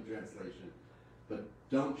New Living Translation, but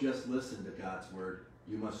don't just listen to God's word.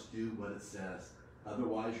 You must do what it says.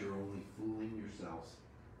 Otherwise, you're only fooling yourselves.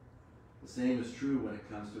 The same is true when it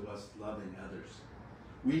comes to us loving others.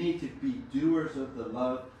 We need to be doers of the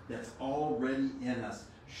love that's already in us,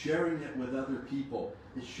 sharing it with other people.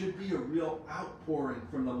 It should be a real outpouring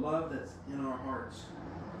from the love that's in our hearts.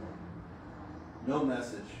 No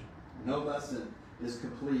message, no lesson is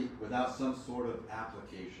complete without some sort of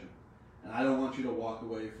application. And I don't want you to walk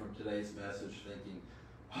away from today's message thinking,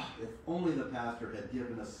 "Oh, if only the pastor had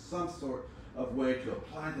given us some sort of way to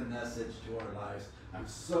apply the message to our lives. I'm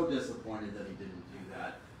so disappointed that he didn't do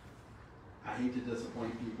that." I hate to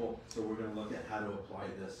disappoint people, so we're going to look at how to apply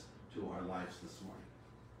this to our lives this morning.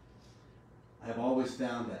 I have always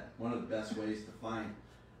found that one of the best ways to find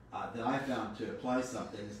that I found to apply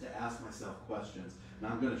something is to ask myself questions. And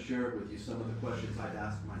I'm going to share with you some of the questions I've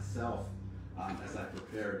asked myself as I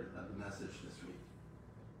prepared the message this week.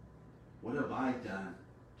 What have I done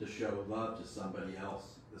to show love to somebody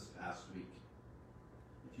else this past week?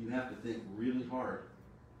 If you have to think really hard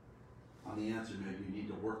on the answer, maybe you need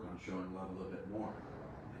to work on showing love a little bit more.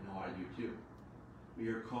 I know I do too. We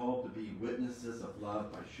are called to be witnesses of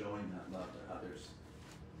love by showing that love to others.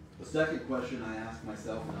 The second question I ask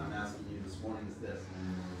myself, and I'm asking you this morning, is this: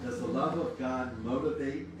 does the love of God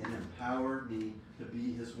motivate and empower me to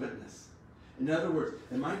be his witness? In other words,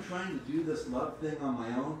 am I trying to do this love thing on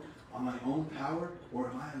my own power, or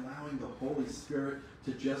am I allowing the Holy Spirit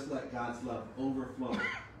to just let God's love overflow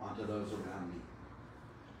onto those around me?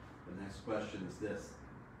 The next question is this: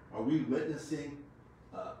 are we witnessing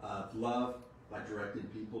of love by directing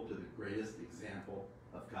people to the greatest example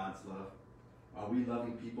of God's love? Are we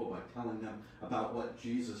loving people by telling them about what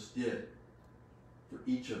Jesus did for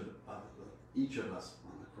each of us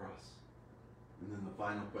on the cross? And then the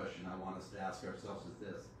final question I want us to ask ourselves is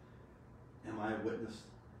this: am I a witness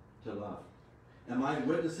to love? Am I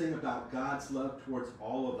witnessing about God's love towards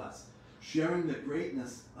all of us? Sharing the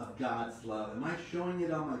greatness of God's love? Am I showing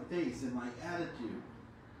it on my face, in my attitude?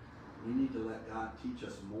 We need to let God teach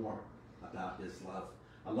us more about his love.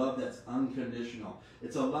 A love that's unconditional.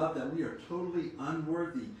 It's a love that we are totally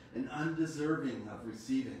unworthy and undeserving of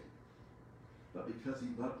receiving. But because he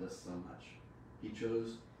loved us so much, he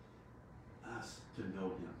chose us to know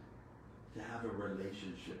him, to have a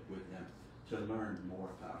relationship with him, to learn more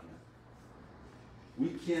about him. We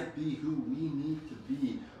can't be who we need to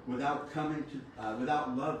be without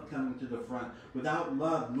love coming to the front, without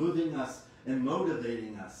love moving us and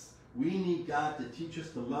motivating us. We need God to teach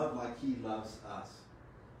us to love like he loves us.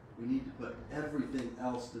 We need to put everything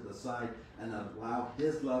else to the side and allow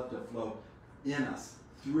his love to flow in us,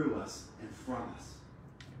 through us, and from us.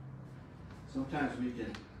 Sometimes we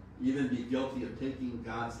can even be guilty of taking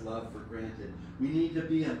God's love for granted. We need to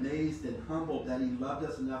be amazed and humbled that he loved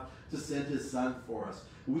us enough to send his son for us.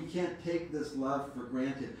 We can't take this love for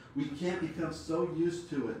granted. We can't become so used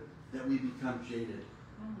to it that we become jaded.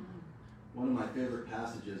 One of my favorite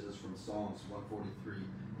passages is from Psalms 143,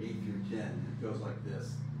 8 through 10. It goes like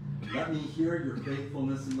this: "Let me hear your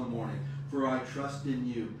faithfulness in the morning, for I trust in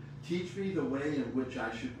you. Teach me the way in which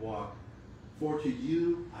I should walk. For to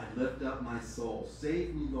you I lift up my soul.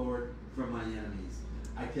 Save me, Lord, from my enemies.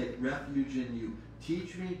 I take refuge in you.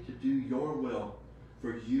 Teach me to do your will,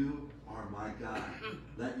 for you are my God.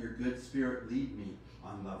 Let your good spirit lead me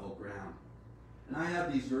on level ground." And I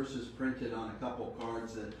have these verses printed on a couple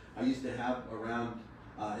cards that I used to have around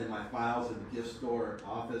in my files in the gift store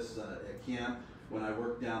office at camp when I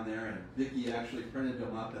worked down there, and Vicki actually printed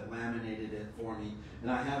them up and laminated it for me.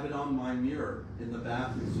 And I have it on my mirror in the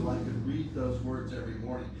bathroom so I could read those words every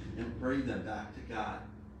morning and pray them back to God.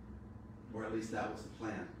 Or at least that was the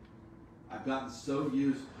plan. I've gotten so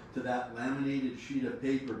used to that laminated sheet of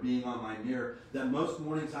paper being on my mirror that most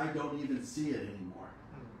mornings I don't even see it anymore.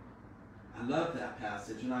 I love that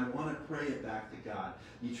passage, and I want to pray it back to God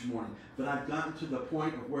each morning. But I've gotten to the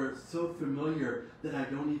point of where it's so familiar that I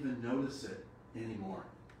don't even notice it anymore.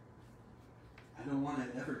 I don't want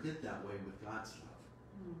to ever get that way with God's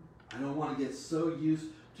love. I don't want to get so used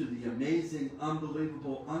to the amazing,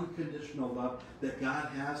 unbelievable, unconditional love that God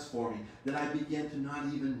has for me that I begin to not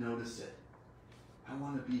even notice it. I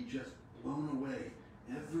want to be just blown away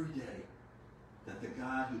every day that the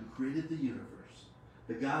God who created the universe,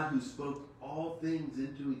 the God who spoke all things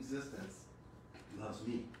into existence, loves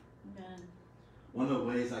me. Amen. One of the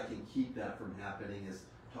ways I can keep that from happening is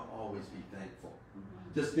to always be thankful.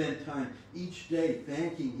 To spend time each day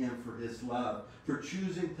thanking him for his love, for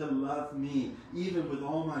choosing to love me, even with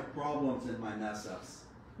all my problems and my mess-ups.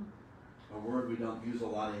 A word we don't use a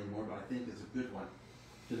lot anymore, but I think is a good one.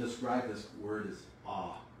 To describe this word is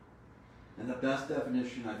awe. And the best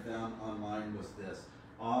definition I found online was this.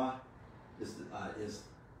 Awe is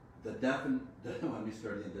the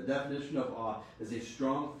definition of awe is a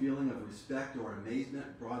strong feeling of respect or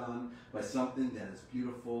amazement brought on by something that is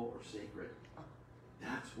beautiful or sacred.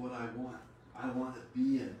 That's what I want. I want to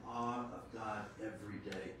be in awe of God every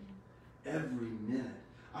day, every minute.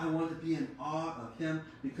 I want to be in awe of him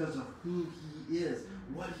because of who he is,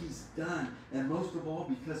 what he's done, and most of all,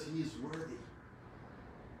 because he is worthy.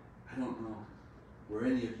 I don't know where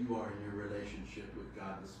any of you are in your relationship with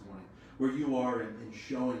God this morning, where you are in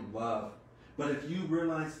showing love. But if you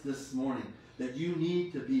realize this morning that you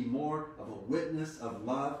need to be more of a witness of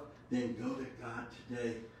love, then go to God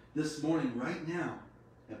today, this morning, right now,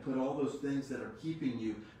 and put all those things that are keeping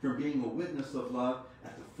you from being a witness of love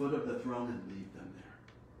at the foot of the throne and leave them there.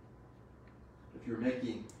 If you're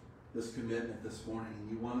making this commitment this morning and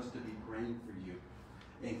you want us to be praying for you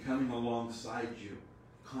and coming alongside you,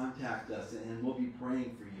 contact us and we'll be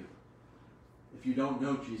praying for you. If you don't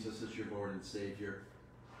know Jesus as your Lord and Savior,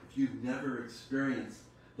 if you've never experienced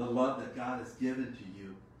the love that God has given to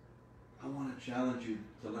you, I want to challenge you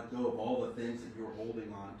to let go of all the things that you're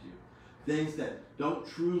holding on to. Things that don't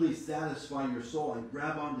truly satisfy your soul, and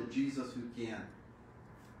grab onto Jesus who can.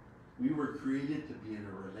 We were created to be in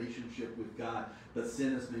a relationship with God, but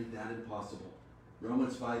sin has made that impossible.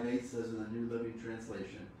 Romans 5:8 says in the New Living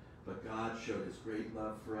Translation, but God showed his great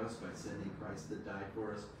love for us by sending Christ to die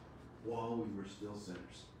for us while we were still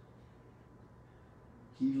sinners.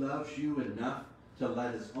 He loves you enough to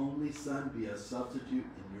let his only Son be a substitute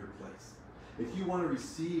in your place. If you want to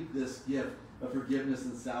receive this gift of forgiveness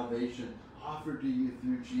and salvation offered to you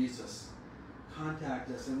through Jesus,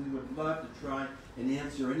 contact us and we would love to try and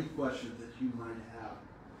answer any questions that you might have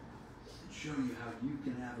and show you how you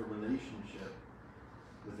can have a relationship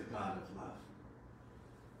with the God of love.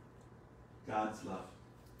 God's love.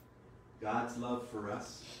 God's love for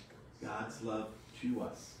us. God's love to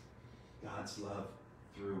us. God's love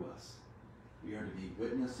through us. We are to be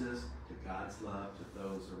witnesses to God's love to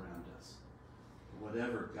those around us.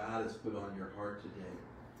 Whatever God has put on your heart today,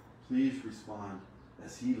 please respond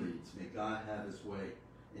as he leads. May God have his way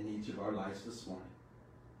in each of our lives this morning.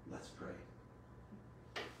 Let's pray.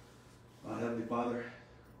 Heavenly Father,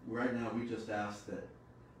 right now we just ask that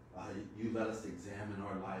you let us examine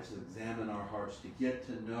our lives, examine our hearts to get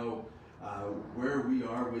to know where we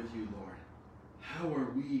are with you, Lord. How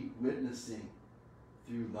are we witnessing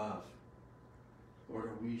through love? Lord,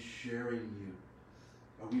 are we sharing you?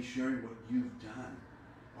 Are we sharing what you've done?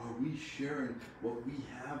 Are we sharing what we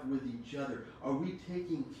have with each other? Are we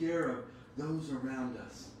taking care of those around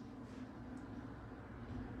us?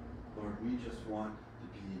 Lord, we just want to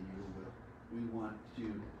be in your will. We want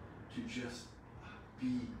to just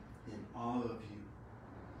be in awe of you.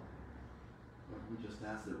 Lord, we just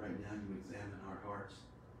ask that right now you examine our hearts.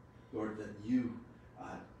 Lord, that you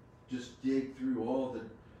just dig through all the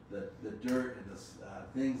dirt and the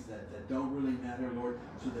things that don't really matter, Lord,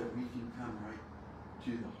 so that we can come right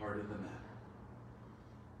to the heart of the matter.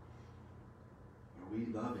 Are we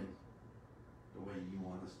loving the way you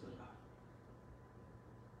want us to love?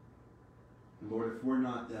 And Lord, if we're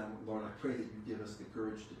not, then, Lord, I pray that you give us the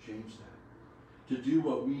courage to change that, to do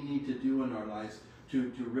what we need to do in our lives,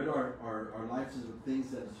 to rid our lives of the things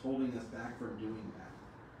that is holding us back from doing that.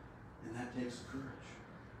 And that takes courage.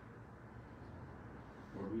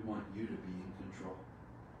 Lord, we want you to be in control.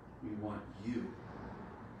 We want you to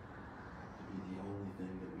be the only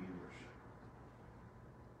thing that we worship.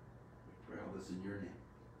 We pray all this in your name.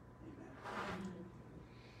 Amen.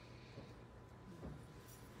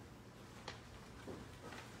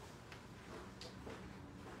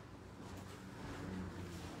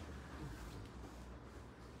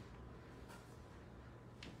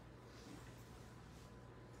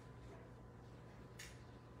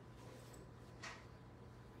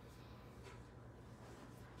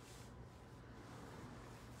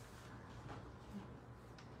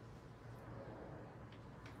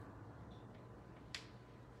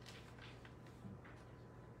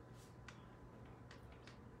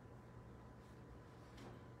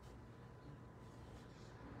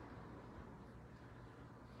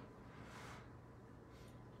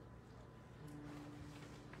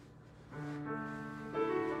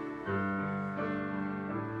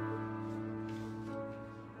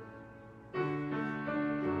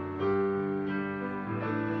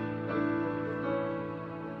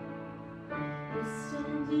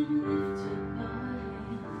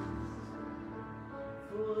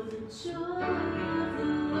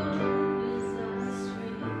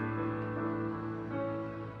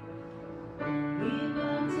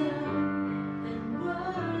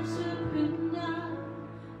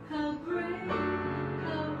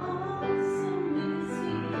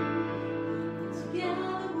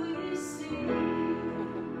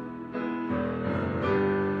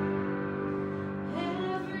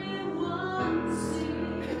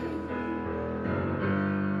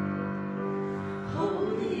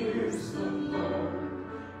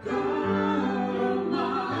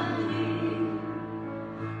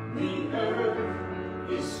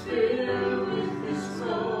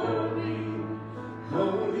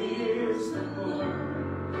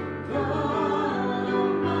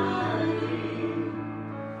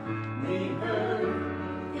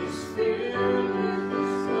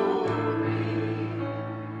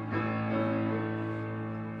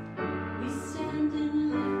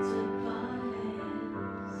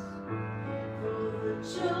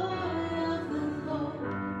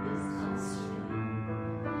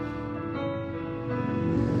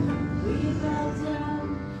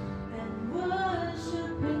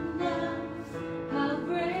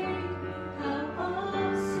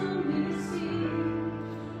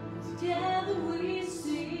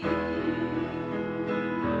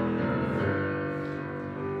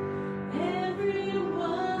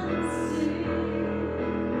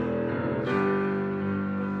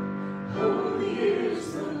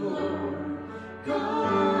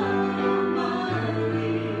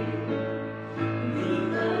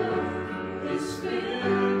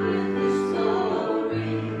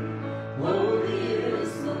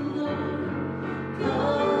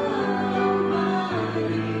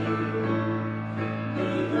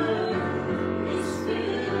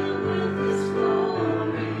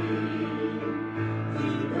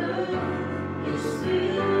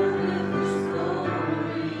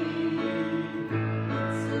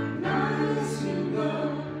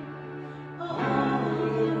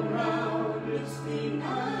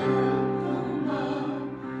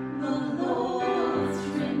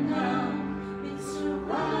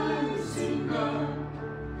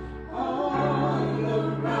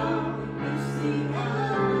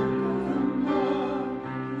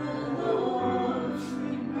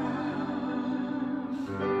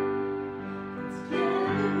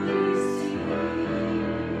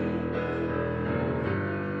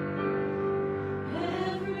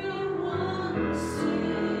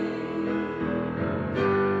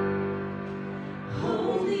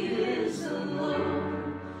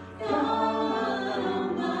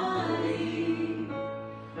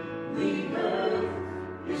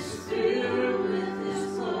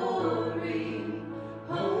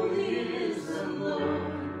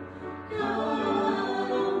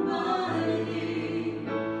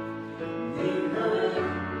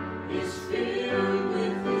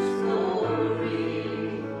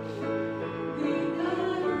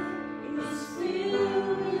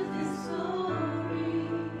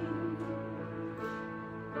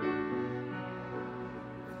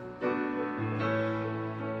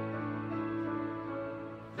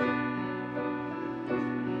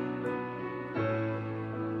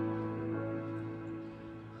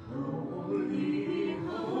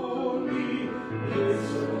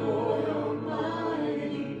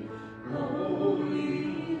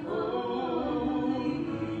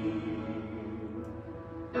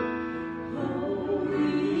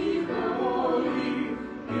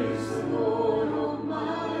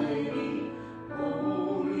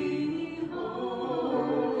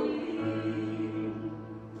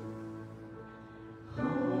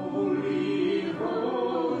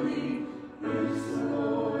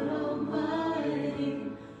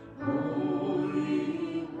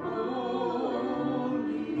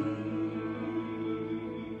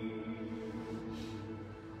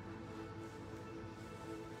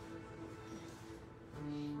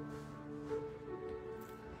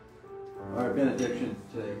 Our benediction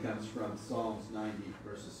today comes from Psalms 90,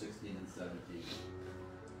 verses 16 and 17.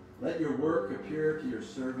 Let your work appear to your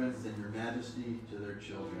servants and your majesty to their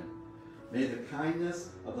children. May the kindness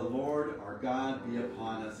of the Lord our God be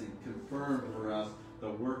upon us and confirm for us the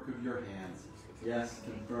work of your hands. Yes,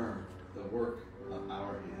 confirm the work of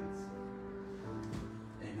our hands.